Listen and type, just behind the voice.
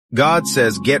God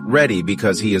says get ready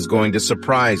because He is going to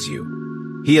surprise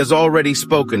you. He has already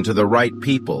spoken to the right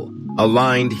people,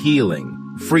 aligned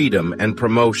healing, freedom, and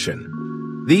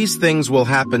promotion. These things will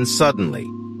happen suddenly,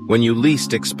 when you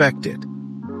least expect it.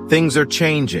 Things are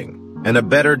changing, and a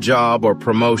better job or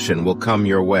promotion will come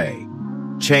your way.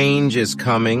 Change is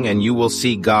coming, and you will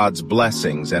see God's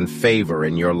blessings and favor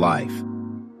in your life.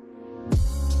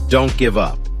 Don't give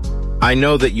up. I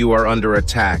know that you are under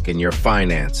attack in your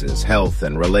finances, health,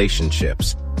 and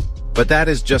relationships, but that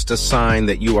is just a sign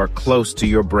that you are close to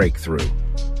your breakthrough.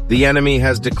 The enemy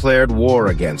has declared war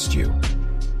against you.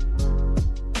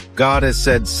 God has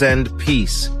said, send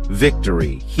peace,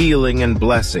 victory, healing, and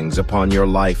blessings upon your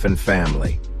life and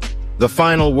family. The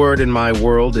final word in my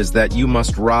world is that you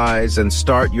must rise and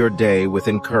start your day with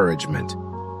encouragement.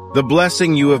 The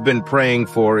blessing you have been praying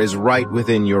for is right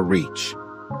within your reach.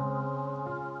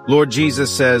 Lord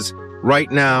Jesus says, right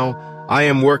now, I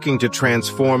am working to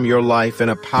transform your life in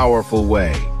a powerful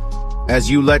way.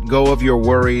 As you let go of your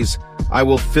worries, I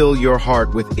will fill your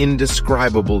heart with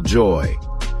indescribable joy.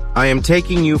 I am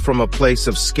taking you from a place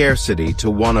of scarcity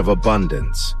to one of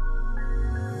abundance.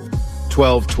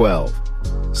 12:12.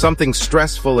 Something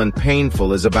stressful and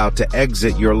painful is about to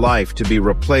exit your life to be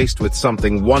replaced with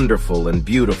something wonderful and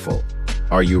beautiful.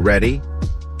 Are you ready?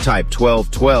 Type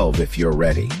 12:12 if you're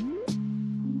ready.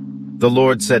 The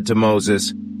Lord said to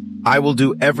Moses, I will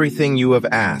do everything you have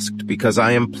asked because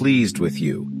I am pleased with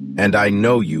you, and I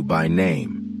know you by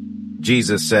name.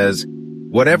 Jesus says,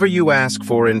 whatever you ask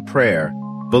for in prayer,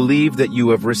 believe that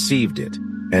you have received it,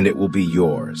 and it will be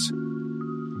yours.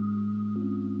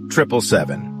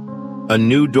 777. A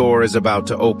new door is about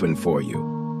to open for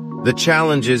you. The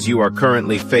challenges you are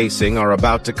currently facing are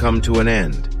about to come to an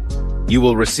end. You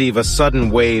will receive a sudden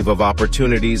wave of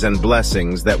opportunities and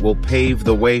blessings that will pave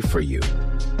the way for you.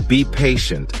 Be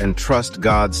patient and trust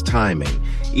God's timing.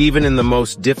 Even in the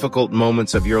most difficult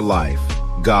moments of your life,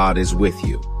 God is with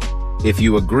you. If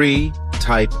you agree,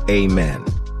 type Amen.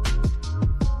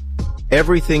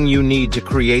 Everything you need to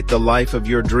create the life of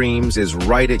your dreams is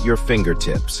right at your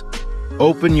fingertips.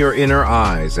 Open your inner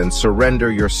eyes and surrender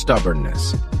your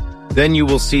stubbornness. Then you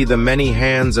will see the many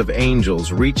hands of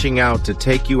angels reaching out to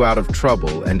take you out of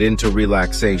trouble and into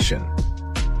relaxation.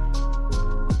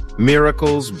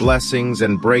 Miracles, blessings,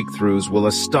 and breakthroughs will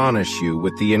astonish you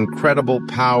with the incredible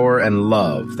power and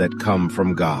love that come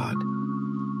from God.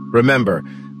 Remember,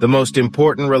 the most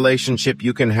important relationship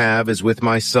you can have is with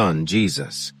my Son,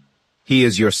 Jesus. He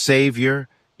is your Savior,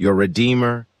 your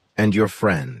Redeemer, and your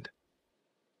friend.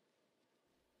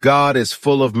 God is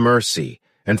full of mercy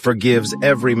and forgives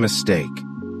every mistake.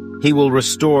 He will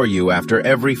restore you after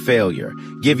every failure,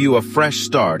 give you a fresh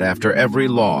start after every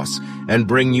loss, and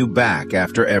bring you back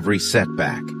after every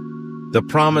setback. The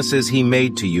promises He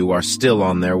made to you are still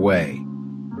on their way.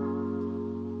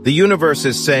 The universe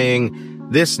is saying,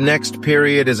 this next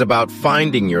period is about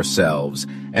finding yourselves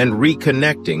and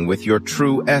reconnecting with your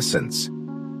true essence.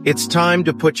 It's time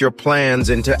to put your plans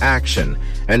into action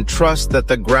and trust that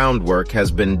the groundwork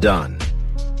has been done.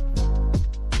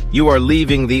 You are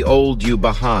leaving the old you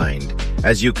behind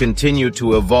as you continue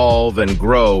to evolve and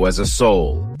grow as a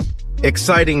soul.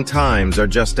 Exciting times are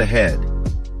just ahead.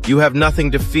 You have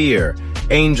nothing to fear.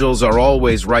 Angels are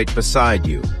always right beside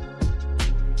you.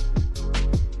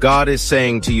 God is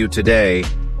saying to you today,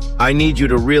 I need you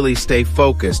to really stay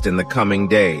focused in the coming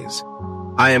days.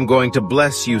 I am going to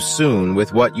bless you soon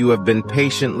with what you have been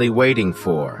patiently waiting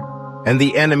for, and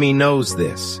the enemy knows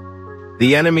this.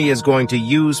 The enemy is going to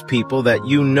use people that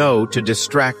you know to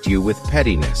distract you with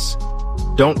pettiness.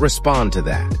 Don't respond to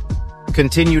that.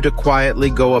 Continue to quietly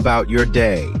go about your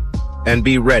day and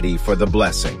be ready for the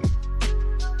blessing.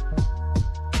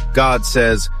 God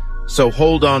says, so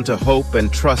hold on to hope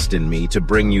and trust in me to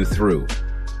bring you through.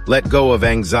 Let go of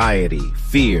anxiety,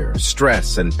 fear,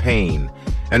 stress, and pain,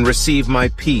 and receive my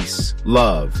peace,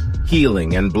 love,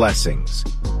 healing, and blessings.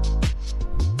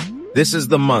 This is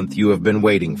the month you have been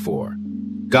waiting for.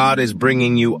 God is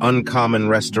bringing you uncommon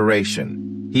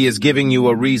restoration. He is giving you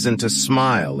a reason to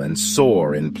smile and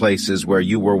soar in places where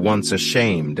you were once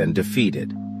ashamed and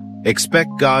defeated. Expect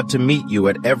God to meet you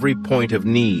at every point of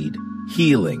need,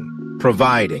 healing,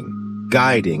 providing,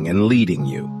 guiding, and leading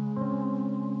you.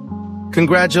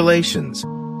 Congratulations!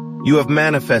 You have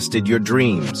manifested your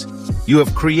dreams. You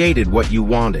have created what you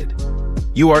wanted.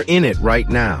 You are in it right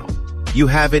now. You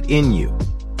have it in you.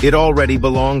 It already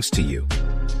belongs to you.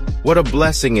 What a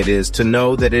blessing it is to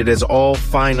know that it has all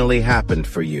finally happened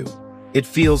for you. It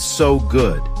feels so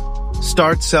good.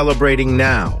 Start celebrating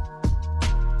now.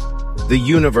 The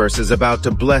universe is about to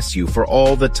bless you for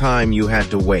all the time you had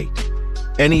to wait.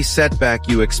 Any setback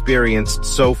you experienced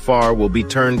so far will be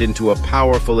turned into a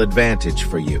powerful advantage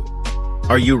for you.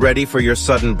 Are you ready for your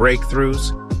sudden breakthroughs?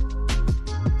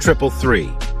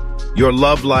 333. Your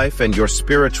love life and your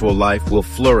spiritual life will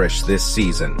flourish this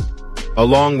season.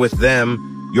 Along with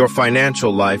them, your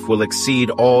financial life will exceed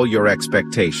all your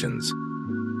expectations.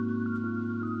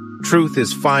 Truth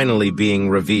is finally being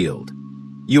revealed.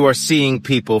 You are seeing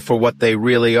people for what they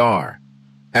really are.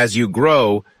 As you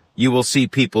grow, you will see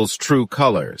people's true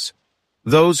colors.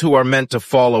 Those who are meant to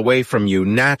fall away from you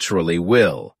naturally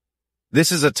will.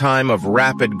 This is a time of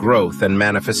rapid growth and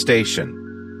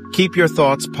manifestation. Keep your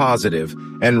thoughts positive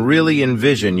and really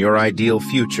envision your ideal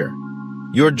future.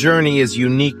 Your journey is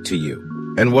unique to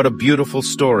you, and what a beautiful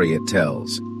story it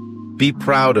tells. Be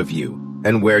proud of you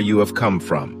and where you have come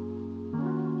from.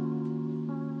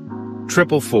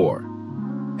 444.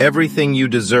 Everything you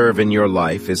deserve in your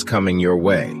life is coming your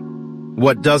way.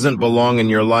 What doesn't belong in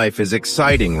your life is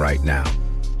exciting right now.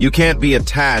 You can't be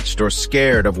attached or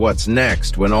scared of what's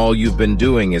next when all you've been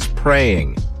doing is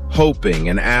praying, hoping,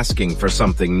 and asking for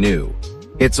something new.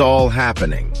 It's all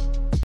happening.